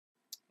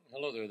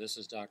Hello there, this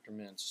is Dr.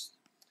 Mintz.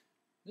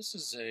 This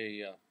is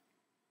a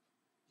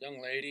young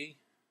lady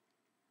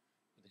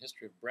with a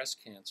history of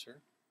breast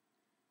cancer,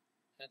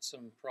 had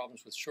some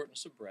problems with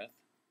shortness of breath,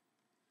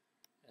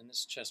 and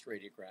this chest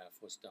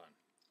radiograph was done.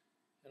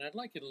 And I'd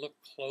like you to look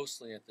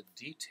closely at the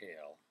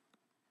detail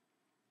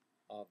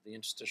of the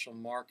interstitial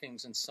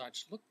markings and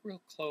such. Look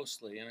real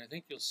closely, and I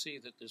think you'll see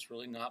that there's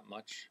really not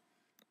much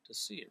to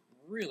see. It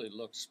really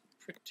looks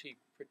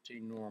pretty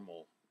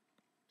normal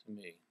to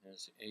me.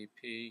 There's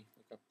AP,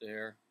 look up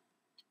there.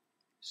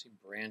 You see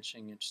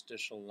branching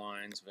interstitial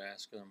lines,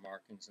 vascular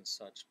markings and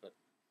such, but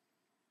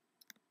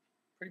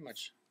pretty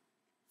much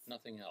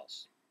nothing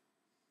else.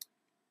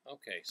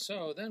 Okay,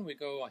 so then we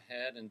go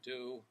ahead and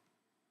do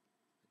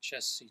the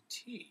chest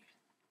CT.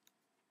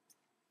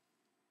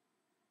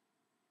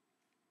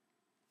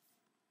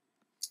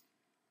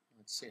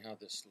 Let's see how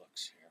this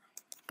looks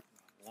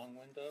here. Lung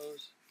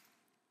windows.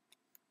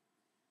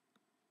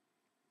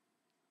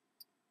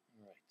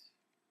 All right.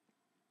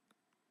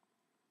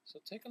 So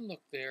take a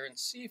look there and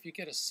see if you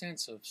get a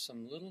sense of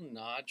some little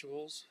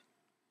nodules,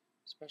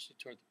 especially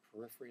toward the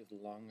periphery of the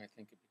lung. I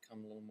think it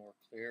become a little more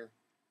clear.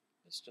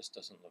 This just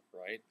doesn't look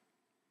right.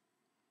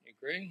 You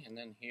agree? And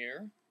then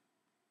here,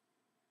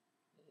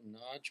 little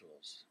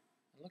nodules.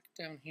 And look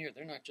down here,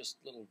 they're not just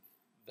little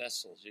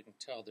vessels. You can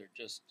tell they're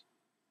just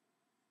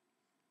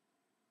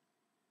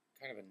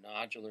kind of a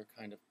nodular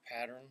kind of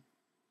pattern.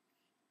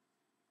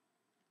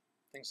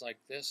 Things like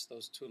this,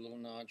 those two little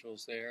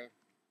nodules there.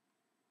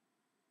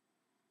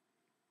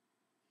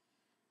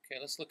 Okay,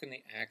 let's look in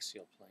the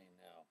axial plane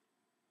now.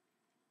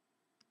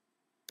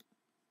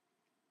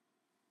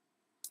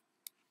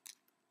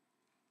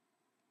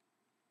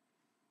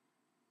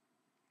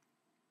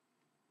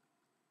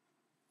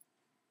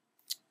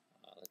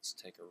 Let's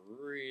take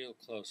a real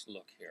close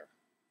look here.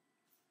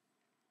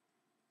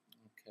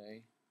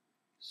 Okay,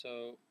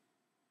 so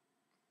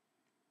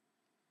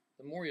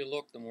the more you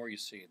look, the more you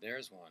see.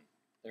 There's one.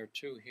 There are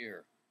two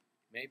here.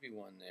 Maybe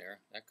one there.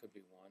 That could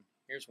be one.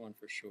 Here's one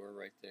for sure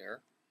right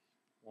there.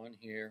 One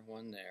here,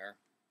 one there.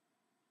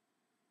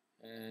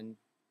 And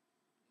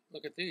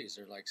look at these.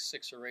 There are like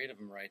 6 or 8 of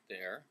them right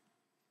there.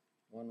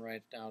 One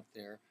right out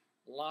there.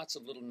 Lots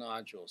of little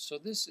nodules. So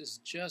this is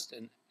just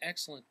an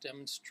excellent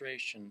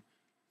demonstration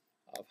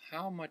of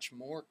how much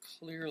more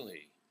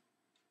clearly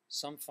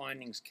some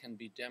findings can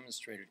be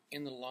demonstrated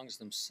in the lungs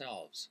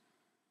themselves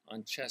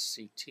on chest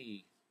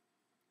CT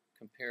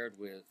compared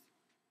with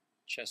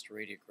chest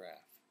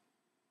radiograph.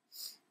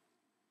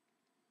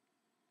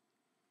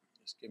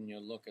 Just giving you a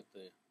look at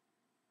the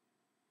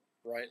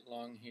right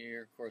lung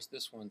here. Of course,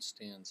 this one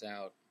stands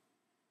out.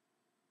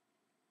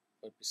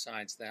 But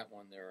besides that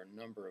one, there are a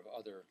number of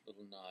other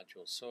little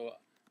nodules. So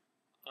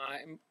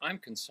I'm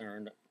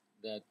concerned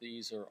that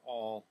these are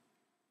all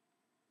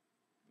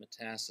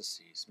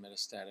metastases,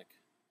 metastatic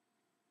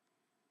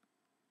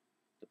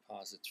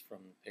deposits from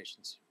the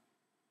patient's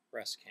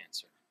breast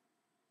cancer.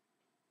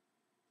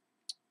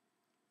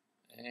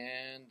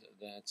 And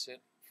that's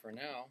it for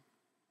now.